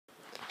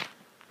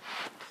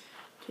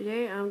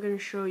Today I'm going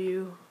to show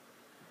you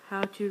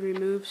how to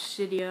remove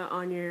Cydia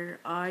on your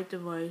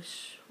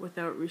Idevice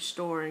without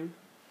restoring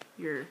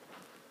your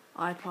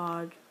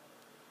iPod,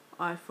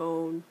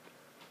 iPhone,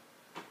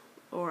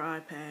 or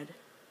iPad.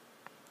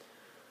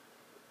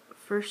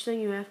 First thing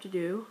you have to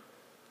do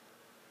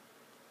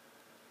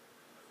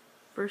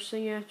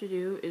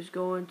is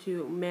go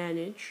into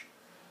Manage,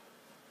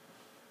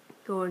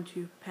 go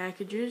into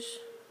Packages,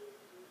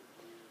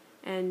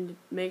 and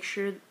make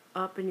sure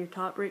up in your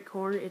top right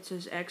corner it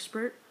says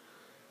Expert.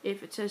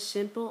 If it says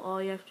Simple,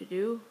 all you have to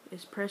do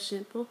is press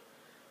Simple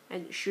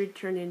and it should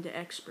turn into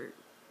Expert.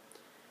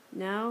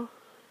 Now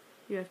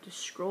you have to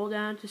scroll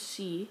down to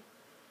C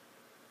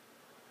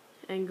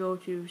and go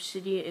to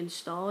Cydia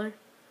Installer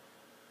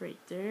right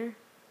there.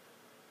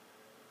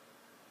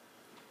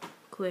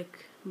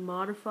 Click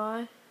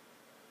Modify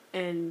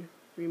and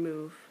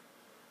Remove.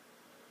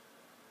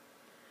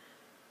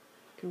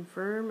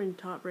 Confirm in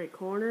top right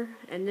corner,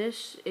 and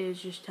this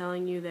is just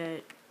telling you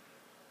that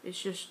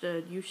it's just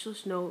a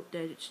useless note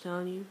that it's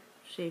telling you.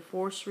 Say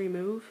force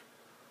remove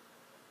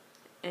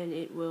and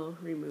it will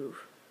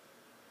remove.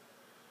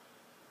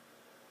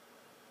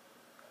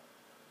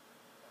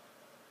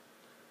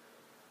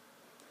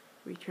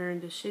 Return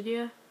to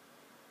Cydia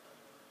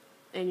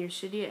and your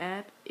Cydia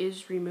app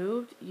is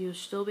removed. You'll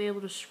still be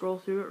able to scroll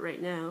through it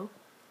right now,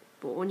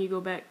 but when you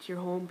go back to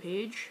your home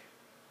page,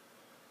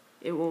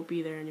 it won't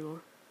be there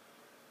anymore.